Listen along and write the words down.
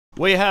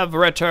We have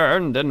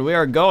returned, and we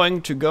are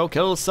going to go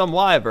kill some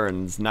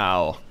wyverns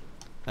now.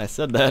 I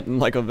said that in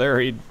like a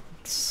very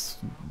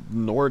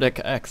Nordic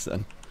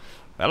accent.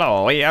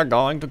 Hello, we are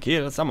going to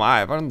kill some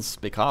wyverns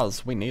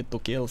because we need to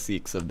kill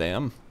 6 of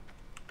them.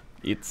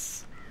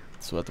 It's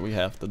what we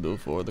have to do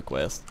for the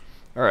quest.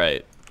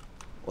 Alright,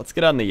 let's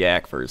get on the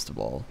yak first of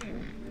all.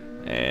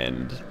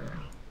 And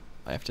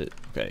I have to,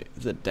 okay,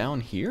 is it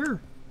down here?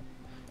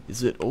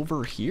 Is it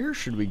over here?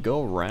 Should we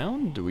go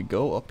around? Do we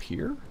go up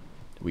here?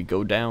 Do we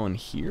go down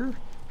here?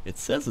 It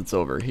says it's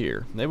over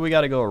here. Maybe we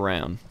gotta go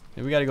around.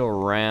 Maybe we gotta go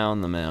around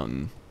the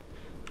mountain.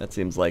 That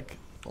seems like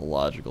a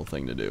logical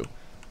thing to do.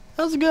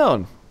 How's it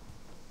going?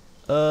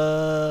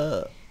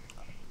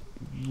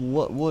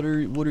 What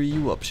are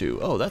you up to?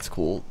 Oh, that's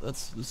cool.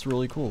 That's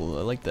really cool.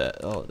 I like that.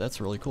 Oh, that's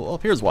really cool. Oh,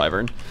 here's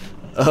wyvern.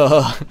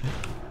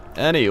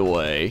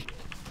 Anyway,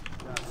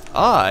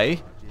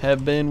 I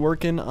have been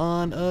working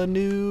on a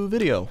new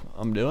video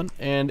I'm doing,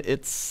 and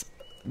it's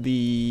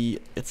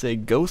a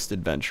Ghost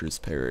Adventures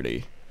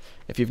parody.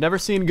 If you've never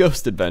seen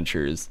Ghost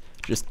Adventures,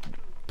 just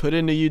put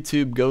into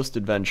YouTube Ghost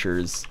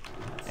Adventures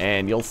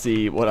and you'll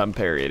see what I'm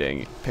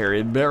parodying.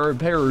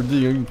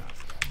 You'll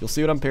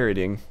see what I'm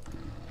parodying.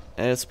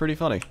 And it's pretty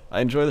funny.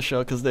 I enjoy the show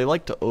because they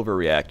like to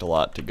overreact a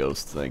lot to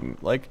ghost thing.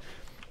 Like,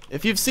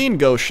 if you've seen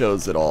ghost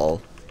shows at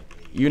all,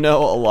 you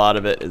know a lot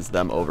of it is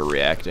them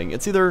overreacting.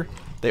 It's either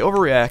they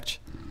overreact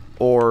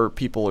or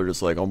people are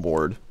just like on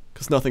board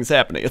because nothing's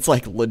happening. It's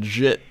like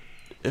legit.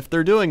 If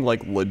they're doing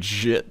like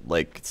legit,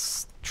 like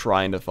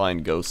trying to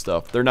find ghost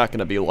stuff, they're not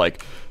gonna be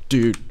like,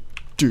 dude,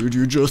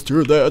 you just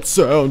heard that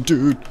sound,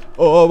 dude.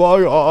 Oh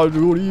my god, I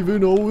don't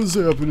even know what's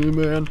happening,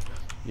 man.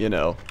 You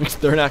know,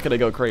 they're not gonna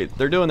go crazy.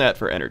 They're doing that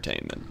for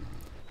entertainment.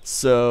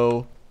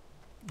 So,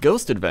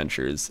 Ghost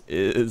Adventures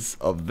is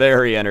a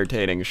very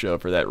entertaining show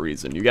for that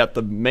reason. You got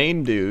the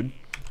main dude,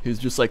 who's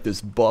just like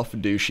this buff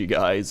douchey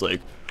guy. He's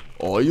like,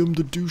 I am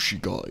the douchey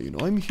guy,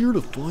 and I'm here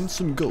to find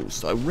some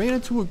ghosts. I ran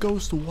into a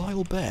ghost a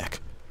while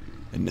back,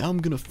 and now I'm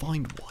gonna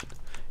find one.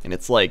 And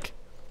it's like,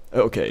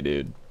 okay,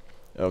 dude.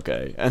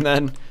 Okay. And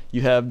then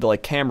you have the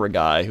like camera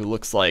guy who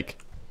looks like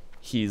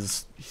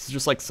he's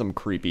just like some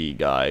creepy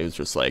guy who's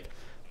just like,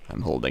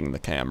 I'm holding the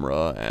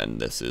camera and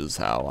this is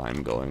how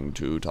I'm going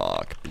to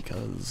talk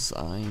because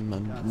I'm a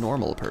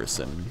normal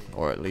person,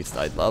 or at least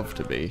I'd love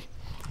to be.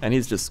 And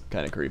he's just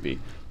kind of creepy.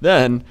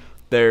 Then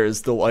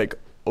there's the like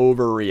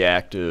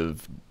overreactive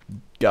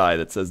guy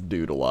that says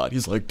dude a lot.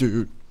 He's like,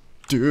 dude,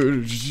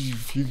 you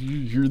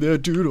hear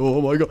that, dude? Oh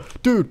my god,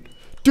 dude,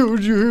 you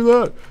hear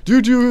that?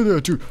 Did you hear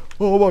that, dude?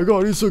 Oh my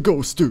god, he's a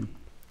ghost, dude.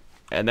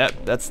 And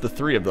that's the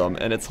 3 of them,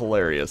 and it's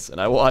hilarious. And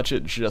I watch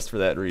it just for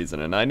that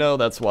reason. And I know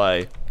that's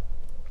why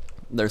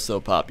they're so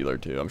popular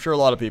too. I'm sure a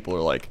lot of people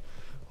are like,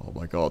 oh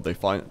my god,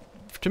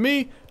 to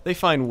me, they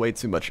find way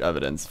too much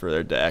evidence for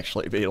there to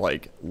actually be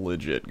like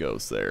legit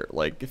ghosts there.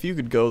 Like, if you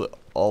could go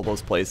all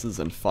those places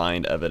and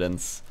find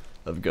evidence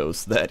of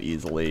ghosts that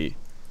easily,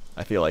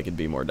 I feel like it'd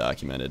be more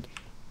documented.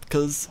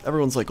 Because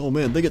everyone's like, oh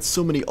man, they get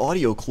so many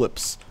audio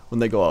clips when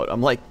they go out.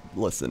 I'm like,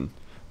 listen,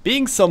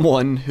 being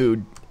someone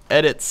who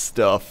edits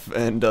stuff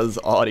and does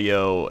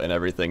audio and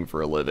everything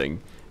for a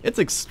living, it's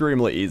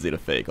extremely easy to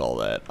fake all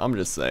that. I'm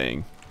just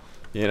saying.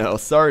 You know,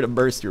 sorry to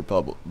burst your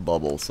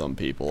bubble, some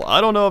people.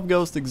 I don't know if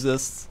ghosts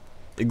exist.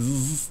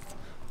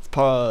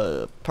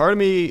 Part of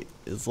me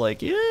is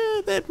like, yeah,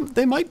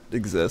 they might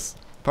exist.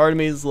 Part of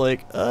me is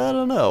like, I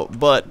don't know.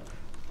 But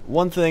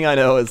one thing I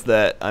know is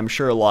that I'm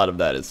sure a lot of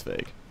that is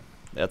fake.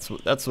 That's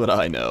what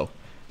I know.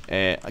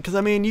 And because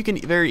I mean, you can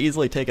very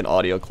easily take an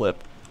audio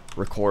clip,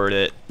 record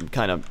it, and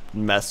kind of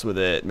mess with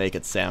it, make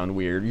it sound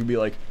weird. You'd be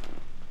like,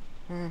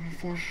 and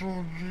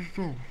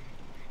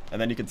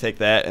then you can take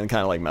that and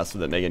kind of like mess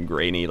with it, make it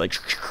grainy, like,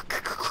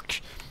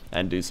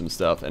 and do some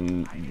stuff,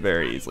 and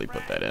very easily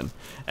put that in.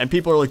 And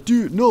people are like,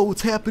 dude, no,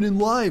 what's happening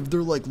live?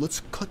 They're like,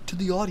 let's cut to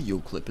the audio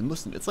clip and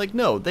listen. It's like,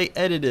 no, they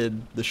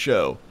edited the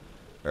show.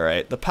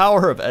 Alright, the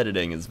power of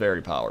editing is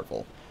very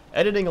powerful.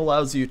 Editing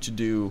allows you to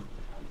do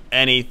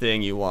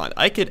anything you want.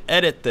 I could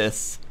edit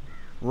this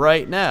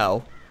right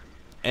now,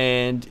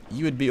 and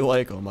you would be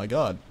like, oh my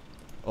god,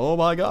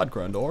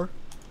 Crendor.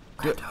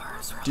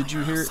 Did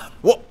you hear?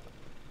 What?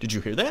 Did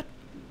you hear that?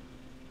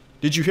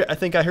 Did you hear? I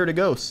think I heard a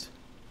ghost.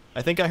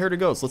 Let's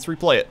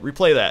replay it.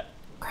 Replay that.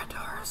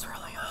 Crendor is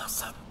really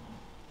awesome.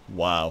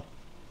 Wow.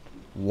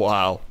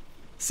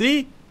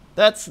 See?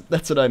 That's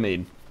what I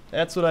mean.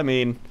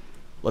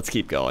 Let's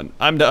keep going.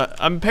 I'm done.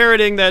 I'm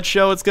parroting that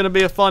show. It's gonna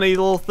be a funny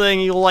little thing.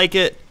 You'll like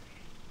it.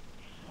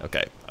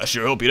 Okay. I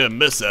sure hope you didn't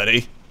miss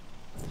any.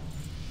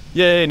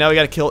 Yay, now we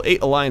gotta kill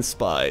 8 Alliance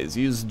spies.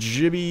 Use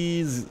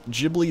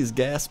Ghibli's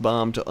gas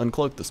bomb to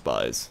uncloak the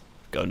spies.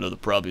 Got another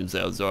problem,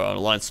 Zalzar.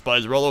 Alliance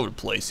spies are all over the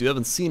place. You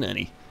haven't seen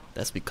any.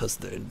 That's because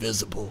they're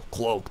invisible,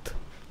 cloaked.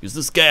 Use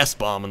this gas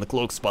bomb on the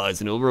cloaked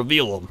spies and it'll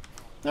reveal them.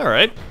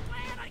 Alright.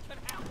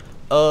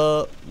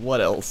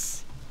 What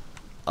else?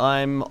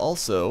 I'm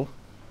also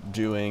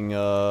doing,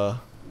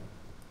 while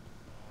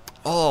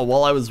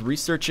I was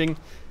researching,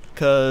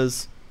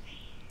 cause,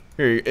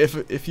 here,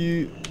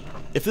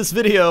 if this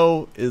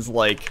video is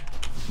like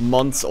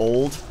months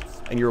old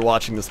and you're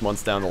watching this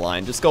months down the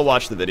line, just go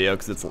watch the video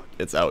because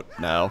it's out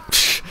now.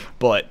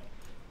 But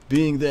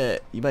being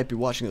that you might be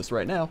watching this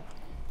right now,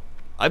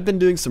 I've been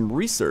doing some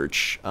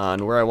research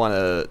on where I want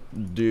to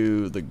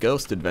do the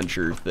ghost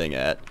adventure thing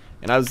at.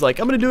 And I was like,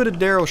 I'm going to do it at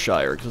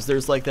Darrowshire, because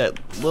there's like that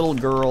little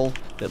girl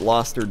that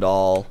lost her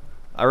doll.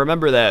 I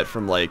remember that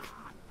from like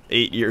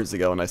 8 years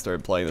ago when I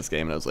started playing this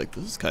game, and I was like,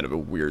 this is kind of a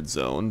weird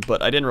zone.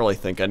 But I didn't really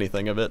think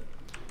anything of it,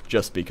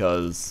 just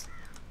because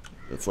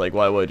it's like,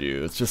 why would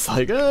you? It's just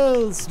like,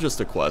 oh, it's just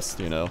a quest,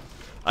 you know.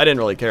 I didn't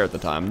really care at the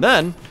time.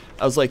 Then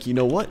I was like, you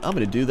know what? I'm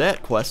going to do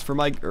that quest for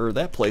my, or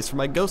that place for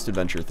my ghost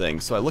adventure thing.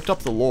 So I looked up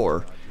the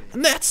lore,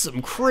 and that's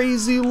some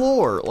crazy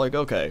lore. Like,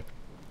 okay.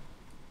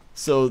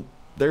 So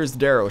there's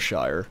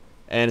Darrowshire,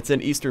 and it's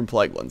in Eastern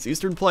Plaguelands.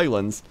 Eastern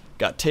Plaguelands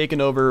got taken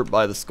over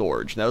by the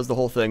Scourge. And that was the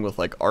whole thing with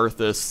like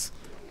Arthas,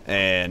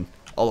 and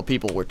all the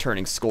people were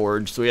turning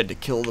Scourge, so we had to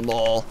kill them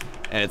all.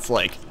 And it's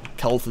like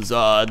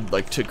Kel'Thuzad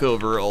like took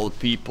over all the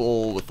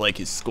people with like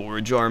his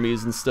Scourge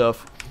armies and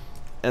stuff.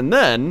 And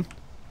then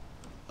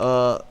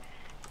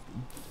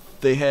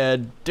they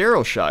had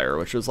Darrowshire,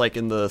 which was like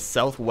in the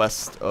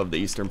southwest of the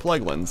Eastern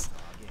Plaguelands,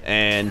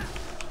 and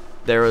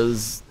there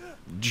was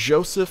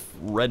Joseph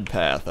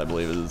Redpath, I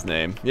believe is his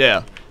name.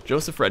 Yeah,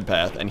 Joseph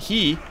Redpath, and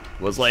he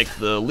was like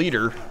the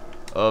leader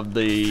of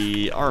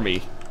the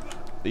army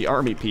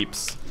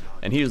peeps,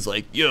 and he was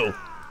like, yo,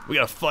 we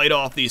gotta fight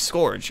off these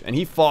Scourge, and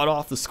he fought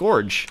off the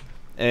Scourge,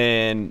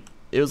 and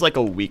it was like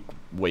a weak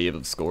wave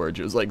of Scourge.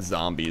 It was like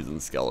zombies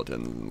and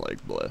skeletons and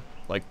like blah.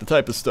 Like the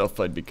type of stuff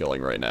I'd be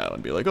killing right now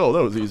and be like, oh,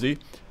 that was easy.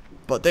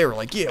 But they were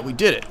like, yeah, we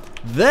did it.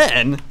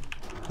 Then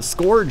the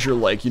Scourge are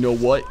like, you know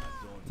what?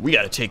 We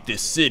gotta take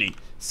this city.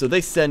 So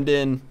they send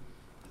in,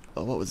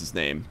 oh, what was his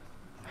name?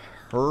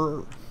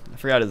 I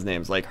forgot his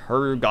name. It's like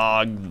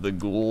Hergog the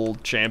Ghoul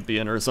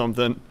Champion or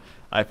something.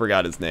 I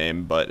forgot his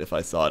name, but if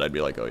I saw it, I'd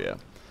be like, oh yeah.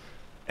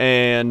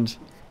 And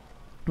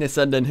they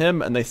send in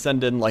him, and they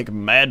send in like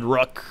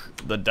Madruck,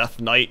 the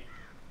Death Knight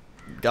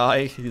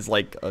guy. He's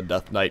like a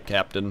Death Knight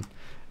captain.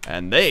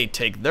 And they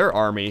take their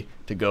army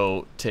to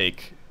go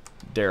take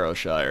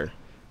Darrowshire.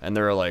 And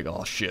they're like,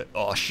 oh shit,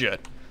 oh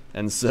shit.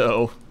 And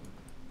so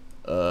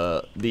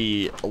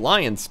the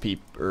Alliance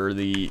people, or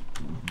the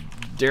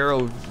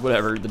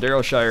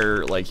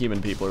Darrowshire like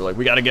human people are like,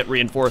 we gotta get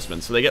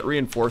reinforcements. So they get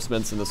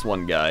reinforcements, and this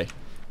one guy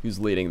who's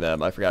leading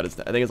them, I forgot his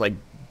name. I think it's like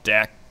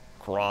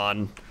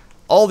Dacron.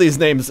 All these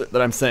names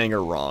that I'm saying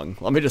are wrong.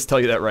 Let me just tell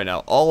you that right now.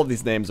 All of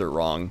these names are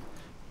wrong.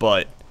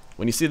 But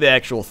when you see the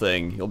actual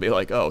thing, you'll be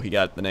like, oh, he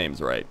got the names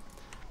right.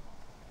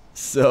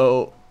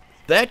 So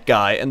that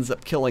guy ends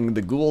up killing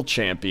the Ghoul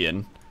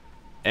Champion,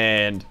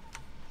 and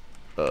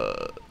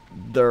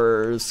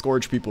their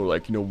Scourge people are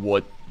like, you know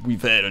what,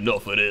 we've had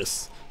enough of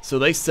this. So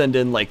they send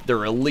in like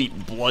their elite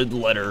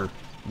bloodletter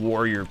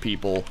warrior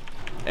people,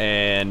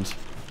 and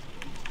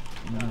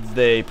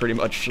they pretty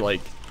much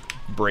like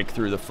break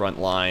through the front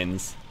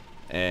lines,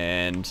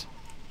 and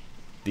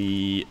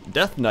the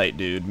Death Knight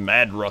dude,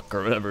 Madruck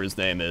or whatever his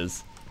name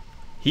is,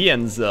 he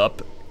ends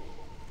up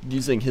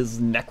using his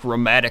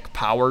necromantic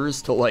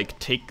powers to like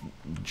take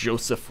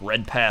Joseph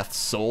Redpath's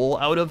soul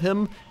out of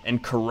him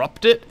and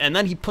corrupt it, and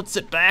then he puts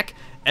it back,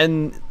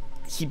 and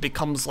he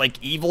becomes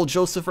like evil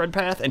Joseph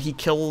Redpath, and he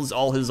kills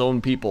all his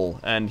own people,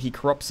 and he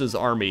corrupts his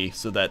army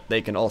so that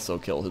they can also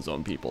kill his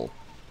own people.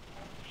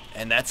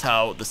 And that's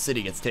how the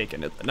city gets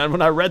taken. And then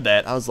when I read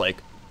that, I was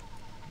like,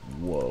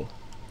 whoa,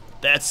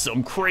 that's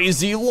some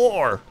crazy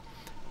lore.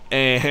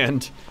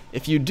 And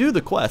if you do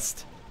the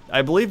quest,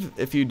 I believe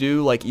if you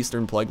do like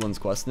Eastern Plaguelands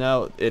quest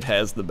now, it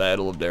has the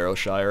Battle of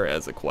Darrowshire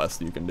as a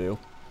quest you can do.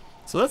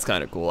 So that's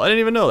kind of cool. I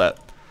didn't even know that.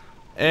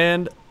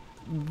 And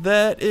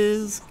that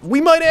is,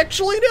 we might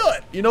actually do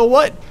it. You know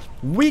what?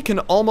 We can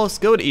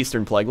almost go to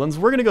Eastern Plaguelands.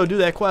 We're going to go do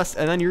that quest,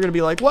 and then you're going to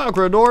be like,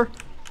 WoWcrendor,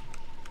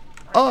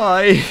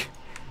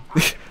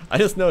 I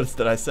just noticed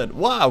that I said,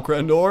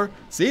 WoWcrendor.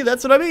 See,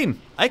 that's what I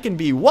mean. I can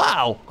be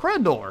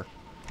WoWcrendor,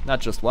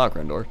 not just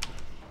WoWcrendor.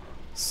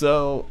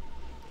 So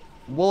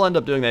we'll end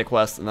up doing that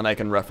quest, and then I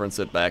can reference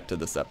it back to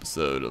this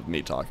episode of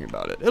me talking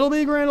about it. It'll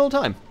be a grand old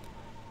time.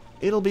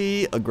 It'll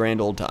be a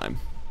grand old time.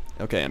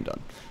 Okay, I'm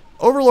done.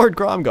 Overlord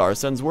Cromgar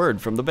sends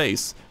word from the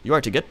base. You are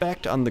to get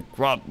back on the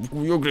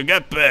You're to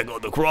get back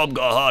on the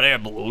Cromgar hot air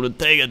balloon and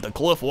take it to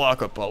Cliff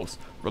Walker Post.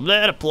 From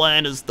there, the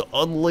plan is to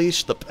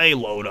unleash the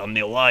payload on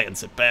the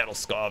Alliance at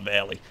Battlescar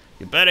Valley.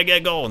 You better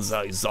get going,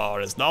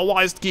 Zazar. It's not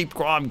wise to keep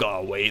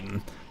Cromgar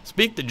waiting.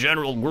 Speak to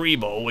General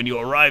Grebo when you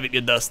arrive at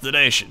your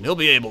destination. He'll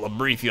be able to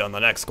brief you on the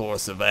next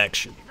course of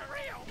action.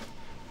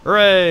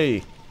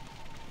 Hooray!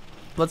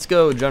 Let's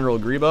go, General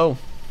Grebo.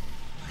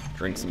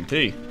 Drink some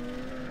tea.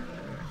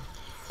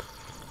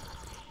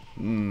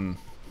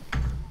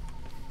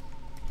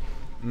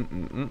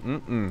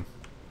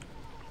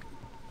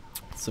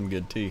 Some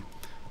good tea.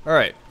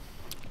 Alright.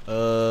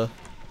 I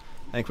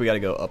think we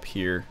gotta go up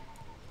here.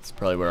 It's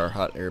probably where our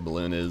hot air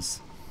balloon is.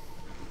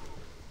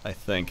 I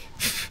think.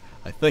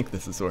 I think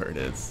this is where it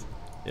is.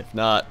 If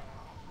not,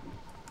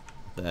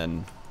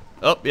 then...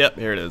 Oh, yep,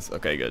 here it is.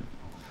 Okay, good.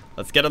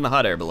 Let's get on the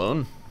hot air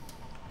balloon.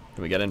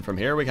 Can we get in from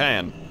here? We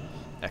can.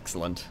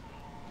 Excellent.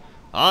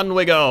 On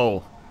we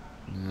go.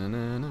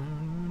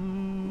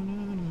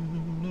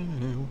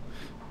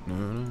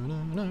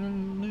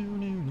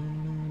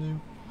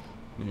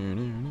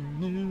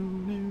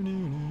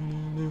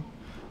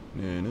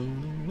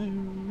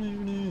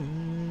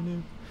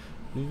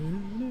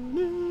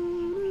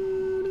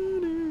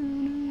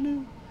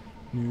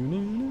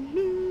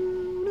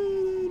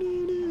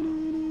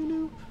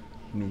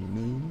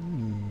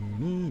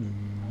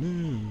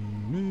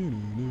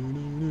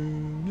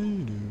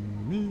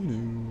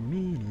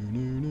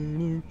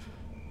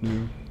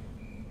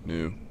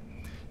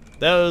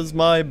 That was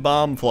my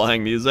bomb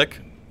flying music.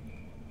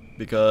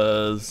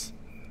 Because,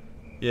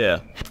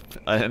 yeah,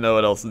 I didn't know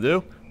what else to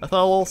do. I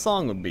thought a little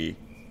song would be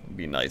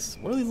nice.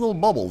 What are these little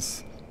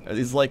bubbles? Are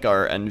these like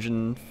our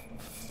engine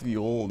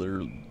fuel?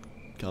 They're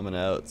coming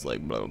out. It's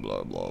like blah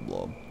blah blah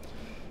blah.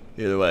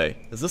 Either way,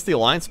 is this the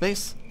Alliance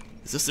base?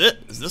 Is this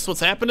it? Is this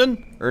what's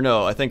happening? Or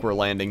no, I think we're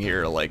landing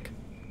here to like...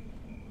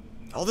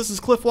 Oh, this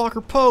is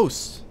Cliffwalker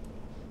Post!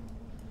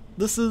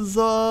 This is,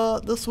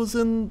 this was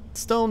in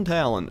Stone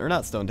Talon, or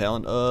not Stone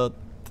Talon,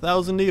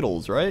 Thousand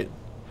Needles, right?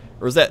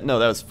 Or was that, no,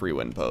 that was Free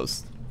Wind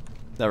Post.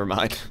 Never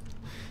mind.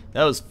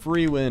 That was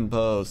Free Wind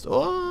Post.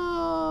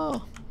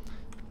 Oh!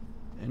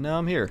 And now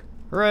I'm here.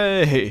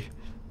 Hooray!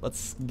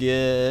 Let's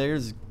get,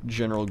 here's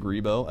General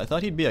Grebo. I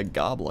thought he'd be a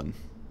goblin.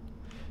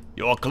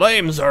 Your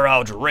claims are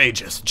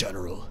outrageous,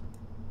 General.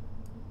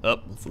 Oh,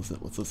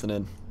 let's listen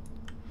in.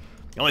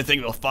 The only thing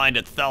you'll find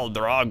at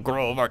Thaldrag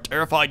Grove are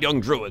terrified young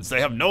druids. They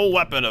have no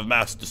weapon of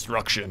mass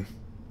destruction.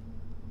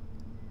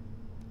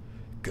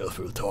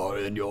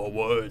 Kelfurtar, your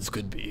words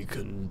could be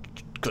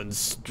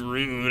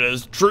construed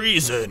as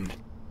treason.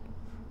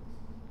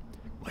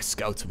 My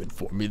scouts have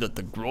informed me that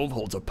the Grove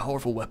holds a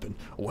powerful weapon,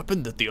 a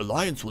weapon that the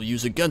Alliance will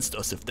use against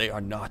us if they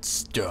are not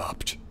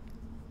stopped.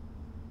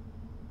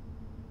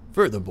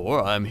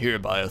 Furthermore, I am here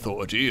by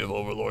authority of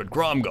Overlord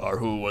Gromgar,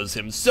 who was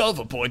himself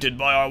appointed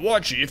by our war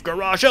chief,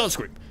 Garrosh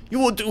Elscream. You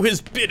will do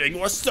his bidding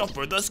or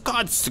suffer the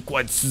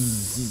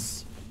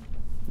consequences.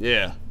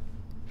 Yeah.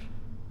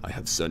 I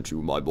have sent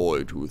my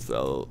boy to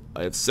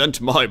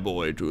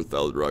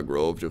Thaldrag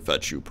Grove to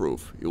fetch you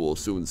proof. You will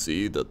soon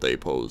see that they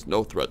pose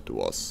no threat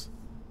to us.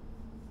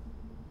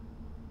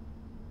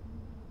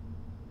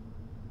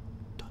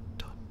 Dun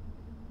dun.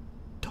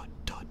 Dun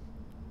dun.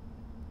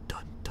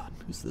 Dun dun.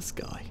 Who's this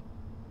guy?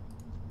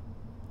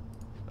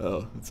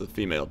 Oh, it's a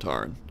female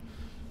Tarn.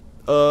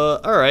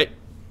 Alright.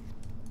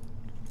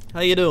 How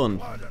you doing?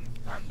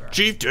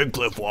 Chieftain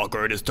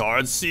Cliffwalker and his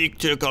Tarns seek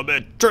to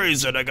commit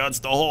treason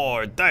against the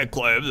Horde. They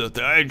claim that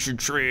the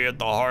ancient tree at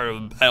the heart of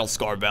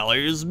Elscar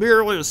Valley is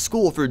merely a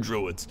school for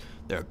druids.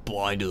 They're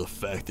blind to the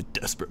fact that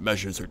desperate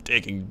measures are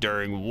taken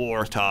during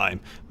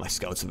wartime. My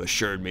scouts have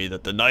assured me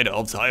that the Night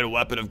Elves hide a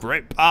weapon of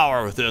great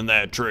power within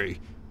that tree.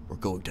 We're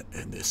going to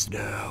end this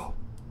now.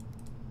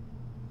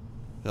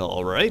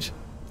 Alright.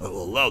 I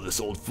will allow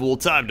this old fool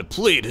time to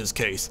plead his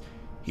case.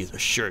 He has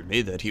assured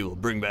me that he will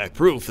bring back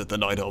proof that the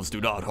Night Elves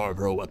do not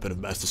harbor a weapon of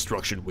mass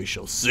destruction. We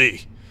shall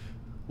see.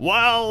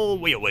 While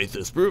we await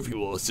this proof, he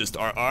will assist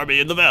our army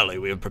in the valley.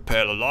 We have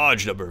prepared a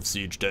large number of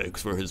siege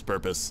tanks for his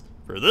purpose.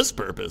 For this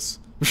purpose?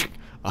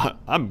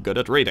 I'm good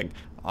at reading.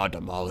 Our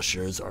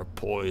demolishers are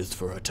poised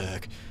for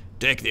attack.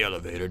 Take the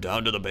elevator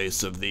down to the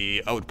base of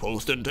the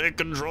outpost and take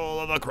control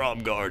of the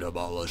Cromgar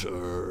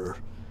demolisher.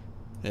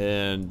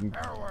 And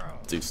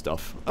do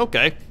stuff.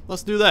 Okay,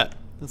 let's do that.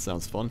 That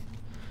sounds fun.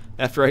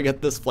 After I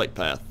get this flight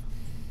path.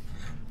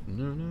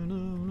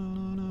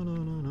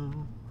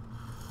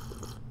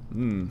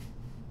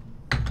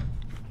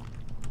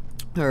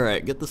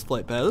 Alright, get this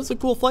flight path. This is a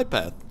cool flight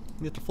path.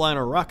 You get to fly in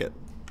a rocket.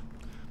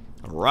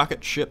 A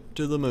rocket ship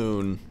to the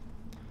moon.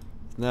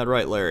 Isn't that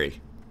right, Larry?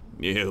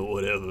 Yeah,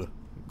 whatever.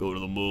 Go to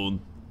the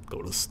moon,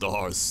 go to the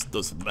stars,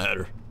 doesn't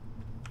matter.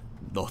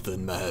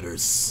 Nothing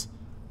matters.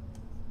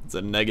 It's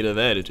a negative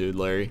attitude,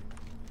 Larry.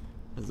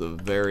 It's a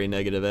very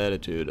negative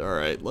attitude.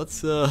 Alright,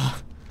 let's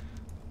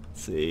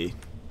see.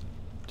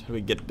 How do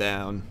we get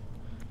down?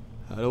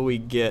 How do we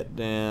get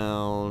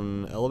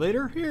down?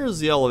 Elevator? Here's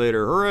the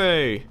elevator.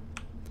 Hooray!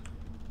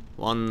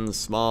 One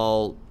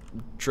small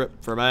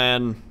trip for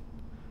man.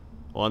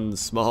 One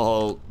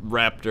small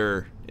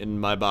raptor in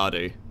my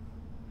body.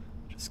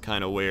 Just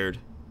kind of weird.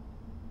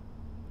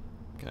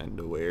 Kind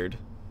of weird.